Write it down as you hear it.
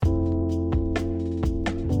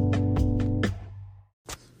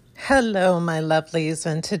Hello, my lovelies,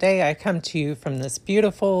 and today I come to you from this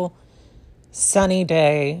beautiful sunny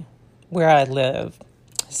day where I live.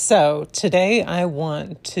 So today I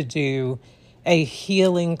want to do a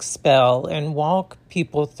healing spell and walk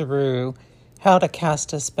people through how to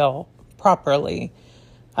cast a spell properly.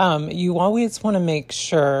 You always want to make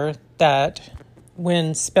sure that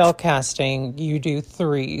when spell casting, you do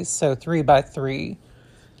threes, so 3 by 3.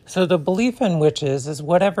 So the belief in witches is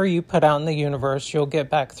whatever you put out in the universe, you'll get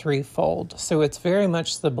back threefold. So it's very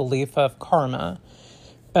much the belief of karma,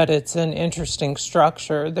 but it's an interesting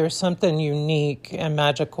structure. There's something unique and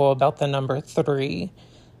magical about the number 3.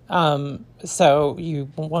 So you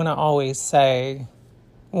want to always say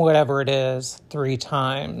whatever it is 3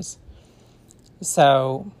 times.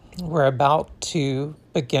 So we're about to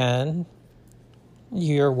begin.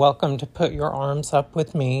 You're welcome to put your arms up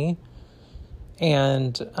with me.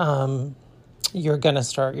 And you're going to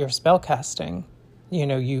start your spell casting.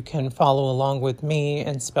 You can follow along with me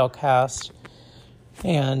and spell cast.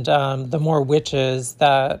 And the more witches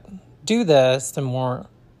that do this, the more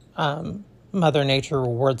Mother Nature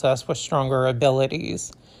rewards us with stronger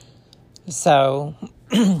abilities. So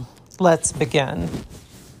let's begin.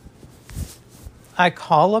 I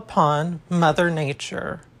call upon Mother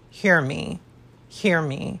Nature. Hear me, hear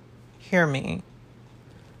me, hear me.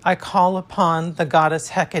 I call upon the goddess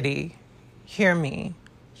Hecate. Hear me,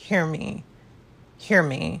 hear me, hear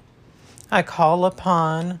me. I call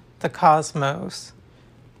upon the cosmos.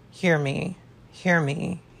 Hear me, hear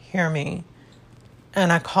me, hear me.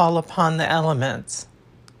 And I call upon the elements.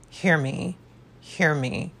 Hear me, hear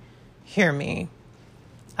me, hear me.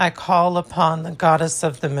 I call upon the goddess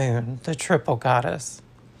of the moon, the triple goddess.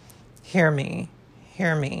 Hear me,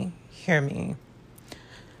 hear me, hear me.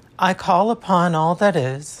 I call upon all that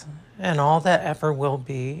is and all that ever will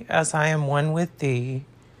be, as I am one with thee.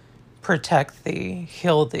 Protect thee,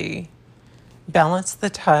 heal thee, balance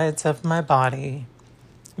the tides of my body,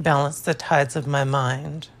 balance the tides of my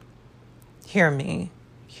mind. Hear me,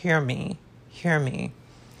 hear me, hear me.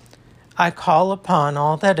 I call upon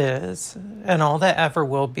all that is and all that ever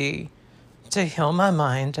will be to heal my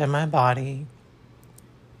mind and my body,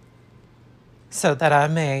 so that I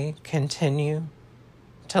may continue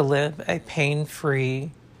to live a pain-free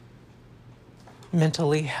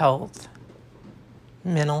mental health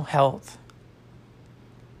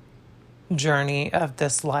journey of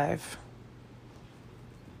this life.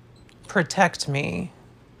 Protect me,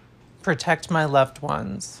 protect my loved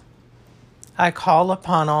ones. I call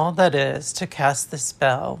upon all that is to cast the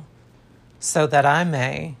spell, so that I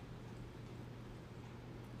may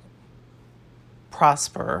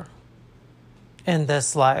prosper in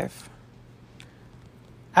this life.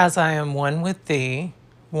 As I am one with thee,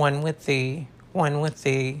 one with thee, one with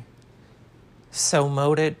thee, so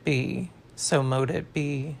mote it be, so mote it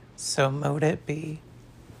be, so mote it be.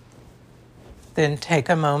 Then take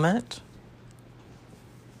a moment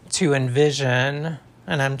to envision,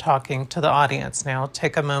 and I'm talking to the audience now,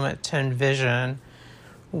 take a moment to envision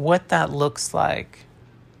what that looks like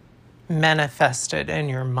manifested in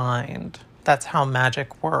your mind. That's how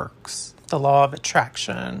magic works, the law of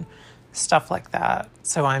attraction, stuff like that.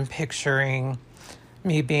 So I'm picturing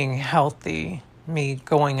me being healthy, me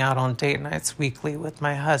going out on date nights weekly with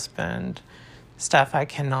my husband, stuff I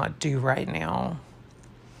cannot do right now.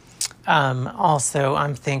 Also,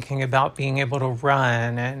 I'm thinking about being able to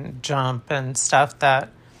run and jump and stuff that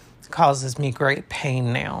causes me great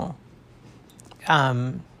pain now.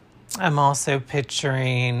 I'm also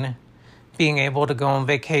picturing being able to go on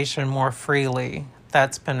vacation more freely.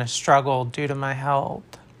 That's been a struggle due to my health.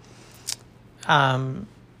 I'm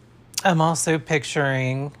also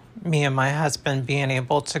picturing me and my husband being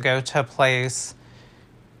able to go to a place,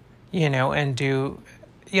 and do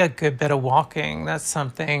a good bit of walking. That's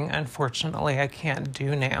something, unfortunately, I can't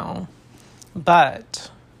do now.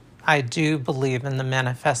 But I do believe in the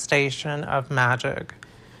manifestation of magic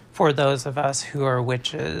for those of us who are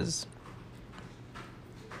witches.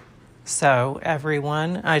 So,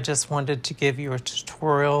 everyone, I just wanted to give you a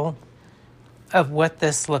tutorial of what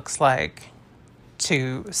this looks like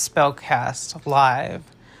to spellcast live.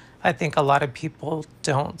 I think a lot of people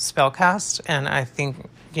don't spellcast, and I think,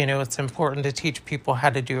 it's important to teach people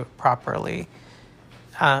how to do it properly.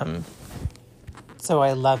 So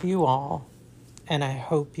I love you all, and I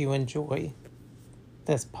hope you enjoy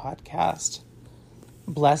this podcast.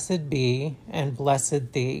 Blessed be and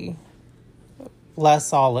blessed thee.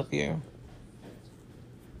 Bless all of you.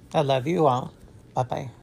 I love you all. Bye-bye.